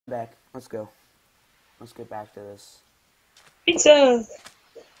Back. Let's go. Let's get back to this. Pizza.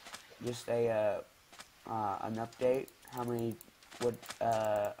 Just an update. How many? What?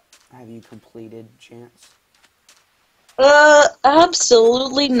 Have you completed, Chance?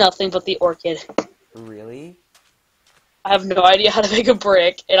 Absolutely nothing but the orchid. Really, I have no idea how to make a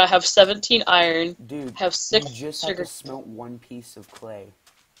brick, and I have 17 iron. dude? I have You 6 just have to sugar. smelt one piece of clay.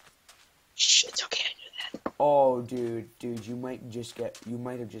 Shh, it's okay. I do that. Oh, dude, you might have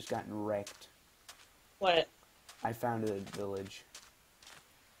just gotten wrecked. What? I found a village.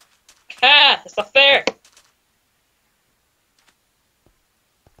 Ah, it's not fair.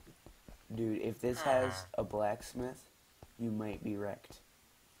 Dude, if this has a blacksmith, you might be wrecked.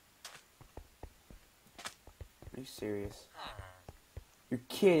 Are you serious? You're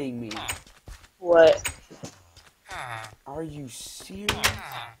kidding me. What? Are you serious?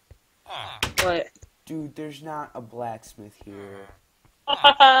 What? Dude, there's not a blacksmith here.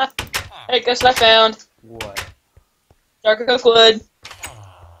 Hey, guess what I found? What? Dark oak wood.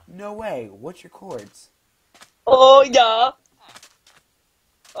 No way. What's your chords? Oh yeah.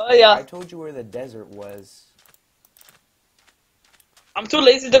 Oh I yeah. told you where the desert was. I'm too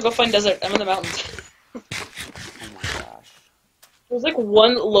lazy to go find desert. I'm in the mountains. Oh my gosh. There's like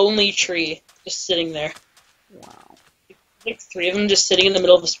one lonely tree just sitting there. Wow. Like 3 of them just sitting in the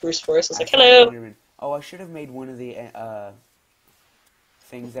middle of the spruce forest. It's I like, found hello. Enderman. Oh, I should have made one of the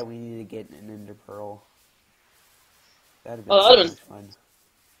things that we need to get in Ender Pearl. That'd have been Oh, so that much fun.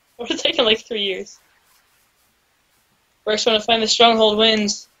 would have taken like 3 years. First one to find the stronghold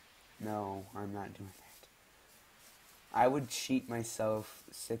wins. No, I'm not doing that. I would cheat myself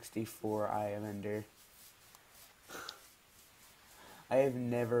 64 Eye of Ender. I have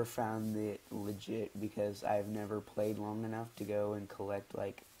never found it legit because I've never played long enough to go and collect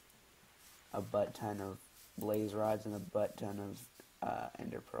like a butt ton of blaze rods and a butt ton of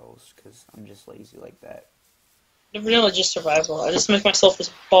ender pearls because I'm just lazy like that. Vanilla just survival. I just make myself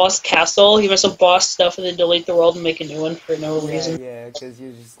this boss castle, give myself boss stuff, and then delete the world and make a new one for no reason. Yeah, because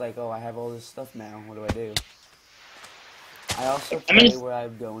you're just like, oh, I have all this stuff now. What do I do? I also I mean, play where I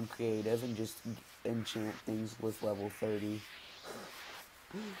go in creative and just enchant things with level 30.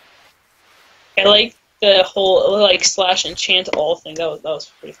 I like the whole like slash enchant all thing. That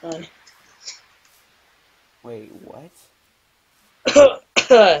was pretty fun. Wait, what?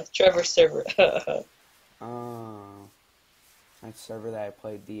 Trevor server. Oh, that server that I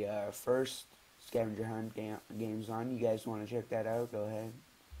played the first Scavenger Hunt games on. You guys want to check that out? Go ahead.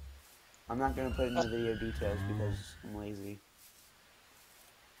 I'm not going to put in the video details because I'm lazy.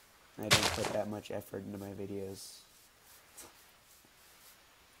 I don't put that much effort into my videos.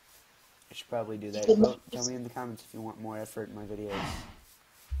 I should probably do that. Vote, tell me in the comments if you want more effort in my videos.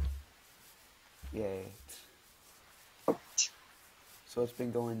 Yay. So what's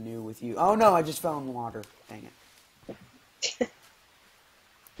been going new with you? Oh no, I just fell in the water. Dang it.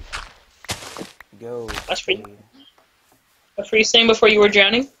 Go. That's pretty. What were you saying before you were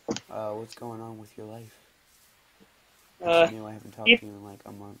drowning? What's going on with your life? Uh, New, I haven't talked to you in like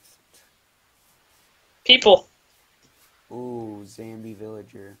a month. people. Ooh, Zambi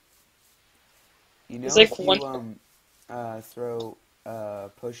Villager. You know, It's like if you throw a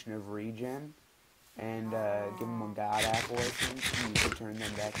potion of regen and give them a god apple, I think, you can turn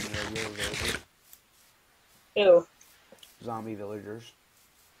them back into regular villagers. Ew. Zombie villagers.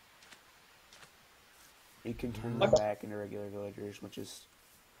 You can turn them back into regular villagers, which is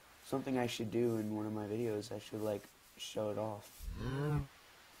something I should do in one of my videos. I should, like, show it off.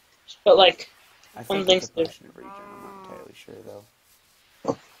 But like, I one think it's thing a to potion of regen. I'm not entirely sure,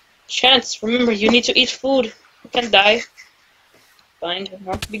 though. Chance, remember you need to eat food. You can't die. Find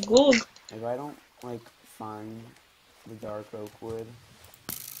not to be good. If I don't, like, find the dark oak wood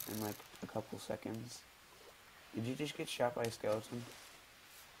in, like, a couple seconds... Did you just get shot by a skeleton?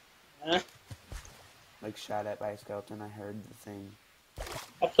 Huh? Like, shot at by a skeleton? I heard the thing.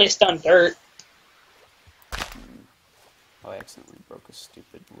 I placed down dirt. Oh, I accidentally broke a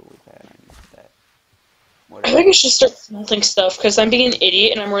stupid lily pad. I needed that. I Whatever. think I should start smelting stuff, because I'm being an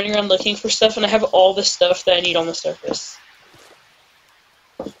idiot and I'm running around looking for stuff and I have all the stuff that I need on the surface.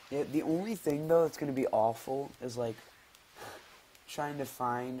 Yeah, the only thing, though, that's going to be awful is, like, trying to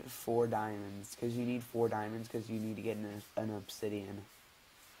find 4 diamonds. Because you need 4 diamonds because you need to get an obsidian.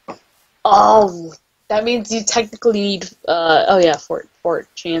 Oh, that means you technically need, oh yeah, Fort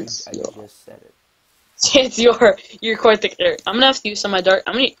Chance. I just said it. Chance, you're quite the character. I'm gonna have to use some of my dark,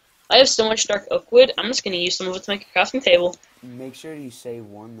 I have so much dark oak wood, I'm just gonna use some of it to make a crafting table. Make sure you save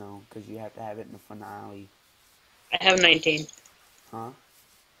 1, though, because you have to have it in the finale. I have 19. Huh?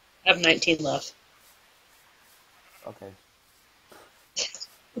 I have 19 left. Okay.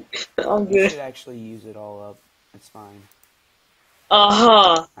 I'm You good. should actually use it all up. It's fine.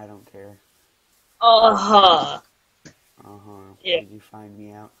 Uh-huh. I don't care. Uh-huh. Uh-huh. Yeah. Did you find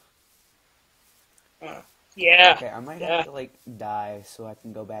me out? Uh, yeah. Okay, I might have Yeah. to, like, die so I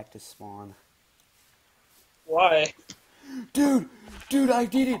can go back to spawn. Why? Dude, I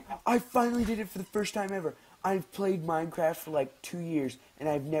did it! I finally did it for the first time ever. I've played Minecraft for, like, 2 years, and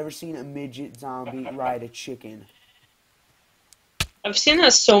I've never seen a midget zombie ride a chicken. I've seen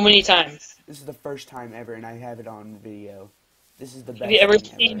that so many times. This is the first time ever, and I have it on video. This is the Have you best ever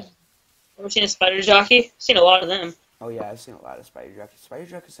thing seen ever. a spider jockey? I've seen a lot of them. Oh yeah, I've seen a lot of spider jockeys. Spider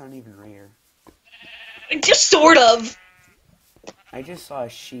jockeys aren't even rare. Just sort of. I just saw a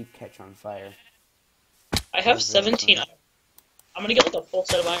sheep catch on fire. I That have was really 17 funny. iron. I'm gonna get like a full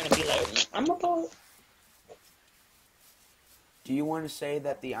set of iron and be like, I'm about. Do you want to say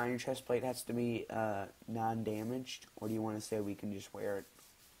that the iron chest plate has to be non-damaged, or do you want to say we can just wear it?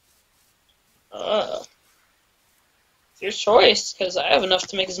 It's your choice, because I have enough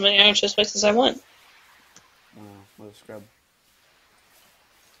to make as many iron chest plates as I want. Wow, what a scrub.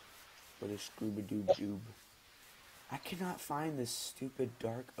 What a scrooba-doob-doob. I cannot find this stupid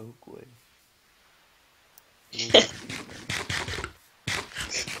dark oak wood.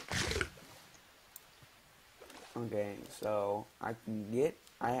 Okay, so I can get...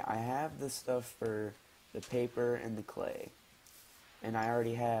 I have the stuff for the paper and the clay. And I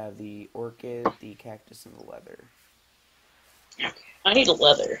already have the orchid, the cactus, and the leather. I need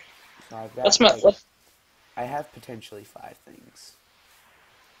leather. So I've got, That's my like... I have potentially 5 things.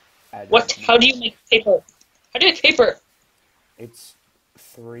 what? How do you make paper? How do you make paper? It's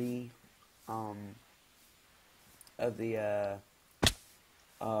 3 of the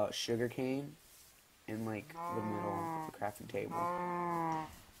sugar cane in like the middle of the crafting table.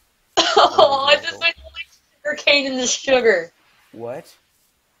 Oh, I just made only sugar cane in the sugar. What?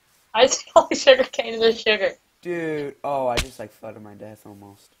 I just only sugar cane in the sugar. Dude, oh, I just like fell to my death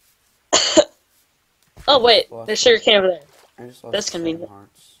almost. Oh wait, there's sugar cane over there. I just lost That's 7 convenient.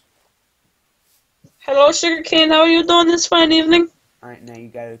 hearts. Hello, sugar cane. How are you doing this fine evening? Alright, now you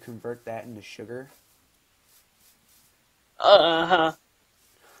gotta convert that into sugar. Uh-huh.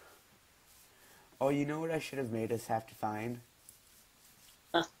 Oh, you know what I should have made us have to find?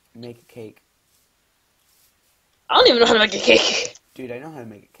 Huh. Make a cake. I don't even know how to make a cake. Dude, I know how to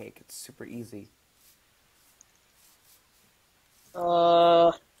make a cake. It's super easy.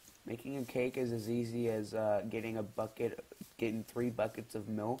 Making a cake is as easy as getting 3 buckets of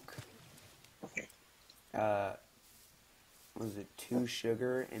milk. What was it? 2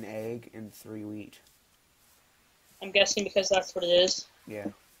 sugar, an egg, and 3 wheat. I'm guessing because that's what it is. Yeah.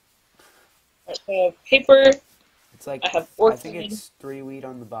 I have paper. It's like, I have I orchid. think it's 3 wheat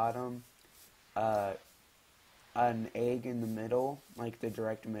on the bottom, an egg in the middle, like the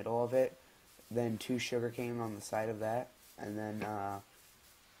direct middle of it, then 2 sugar cane on the side of that, and then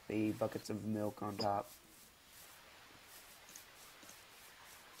the buckets of milk on top.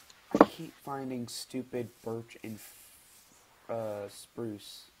 I keep finding stupid birch and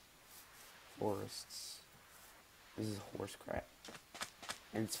spruce forests. This is horse crap.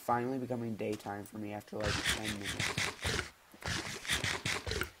 And it's finally becoming daytime for me after like 10 minutes.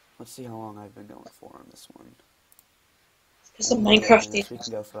 Let's see how long I've been going for on this one. It's a Minecraft We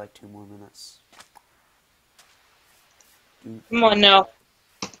can go for like 2 more minutes. Come on now.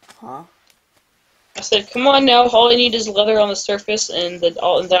 Huh? I said, come on now. All I need is leather on the surface, and then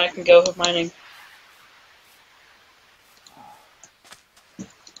I can go mining.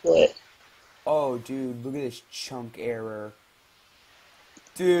 What? Oh, dude, look at this chunk error.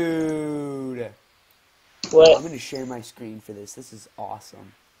 Dude. What? I'm gonna share my screen for this. This is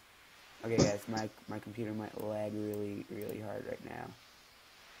awesome. Okay, guys, my computer might lag really, really hard right now,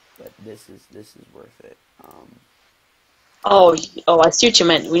 but this is worth it. Oh, I see what you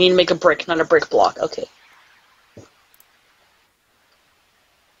meant. We need to make a brick, not a brick block. Okay.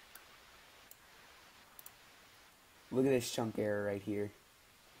 Look at this chunk error right here.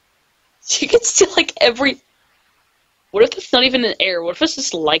 You can still like every. What if it's not even an error? What if it's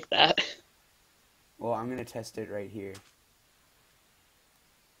just like that? Well, I'm gonna test it right here.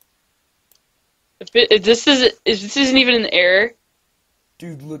 If this isn't even an error.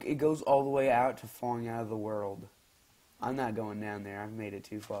 Dude, look, it goes all the way out to falling out of the world. I'm not going down there. I've made it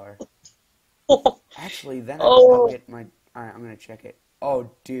too far. Actually, then I'll get my... Alright, I'm gonna check it. Oh,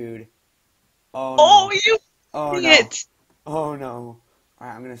 dude. Oh, no. Oh, you Oh, no. idiot! Oh, no.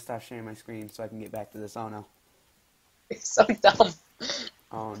 Alright, I'm gonna stop sharing my screen so I can get back to this. Oh, no. It's so dumb.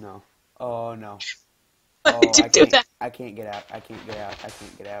 Oh, no. Oh, no. Why did you do that? I can't get out. I can't get out. I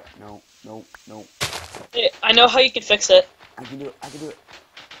can't get out. No, no, no. I know how you can fix it. I can do it. I can do it.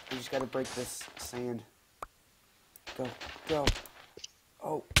 You just gotta break this sand. Go, go.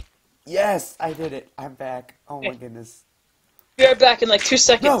 Oh, yes, I did it. I'm back. Oh my Okay. goodness. Be right back in like 2 No!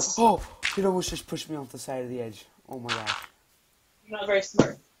 seconds. Oh, it almost just pushed me off the side of the edge. Oh my gosh. You're not very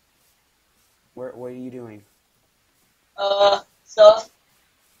smart. What are you doing? Stuff.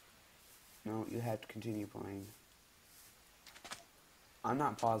 No, you have to continue playing. I'm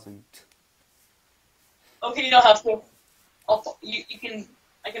not pausing. Okay, you don't have to. You can.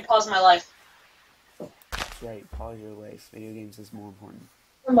 I can pause my life. That's right, pause your life. Video games is more important.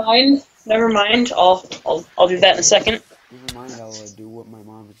 Never mind. Never mind. I'll do that in a second. Never mind, I'll do what my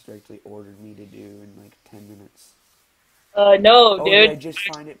mom has directly ordered me to do in like 10 minutes. No, Oh, did I dude. just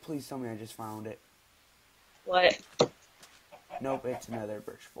find it? Please tell me I just found it. What? Nope, it's another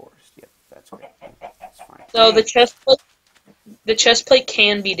birch forest. Yep, that's great. That's fine. So Dang. the chest plate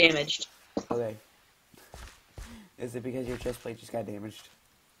can be damaged. Okay. Is it because your chest plate just got damaged?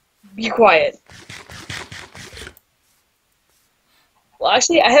 Be quiet. Well,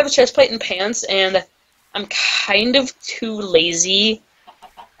 actually, I have a chest plate and pants, and I'm kind of too lazy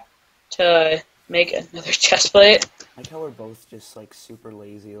to make another chest plate. Like how we're both just like super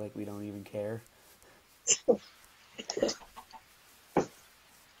lazy, like we don't even care.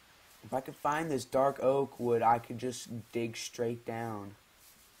 If I could find this dark oak wood, I could just dig straight down.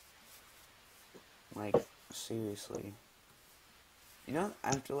 Like, seriously. You know,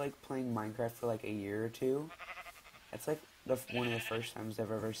 after like playing Minecraft for like a year or two, that's like one of the first times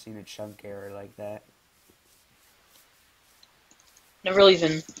I've ever seen a chunk error like that. Never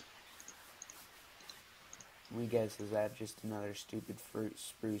even. Let me guess, is that just another stupid fruit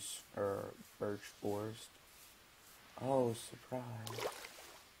spruce or birch forest? Oh, surprise.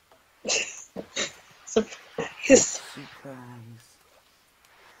 Surprise. Surprise.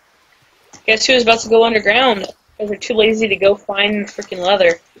 Guess who's about to go underground? Because they're too lazy to go find freaking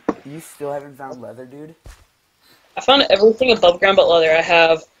leather. You still haven't found leather, dude? I found everything above ground but leather. I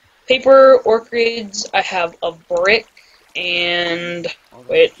have paper, orchids, I have a brick, and Oh,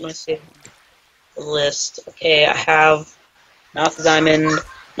 wait, let me see the list. Okay, I have not the diamond,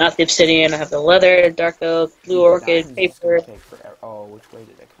 not the obsidian. I have the leather, dark oak, blue dude, the orchid, diamonds is gonna paper. take forever. Oh, which way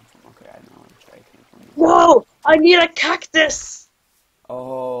did that come from? Okay, I know which way it came from. Whoa! I need a cactus.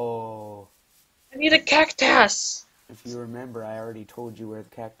 Oh, I need a cactus. if you remember, I already told you where the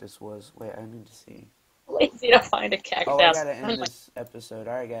cactus was. Wait, I need to see. Lazy to find a Oh, I cactus. gotta end this episode.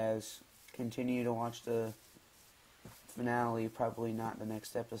 Alright, guys. Continue to watch the finale. Probably not the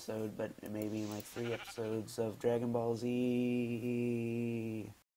next episode, but maybe in like 3 episodes of Dragon Ball Z.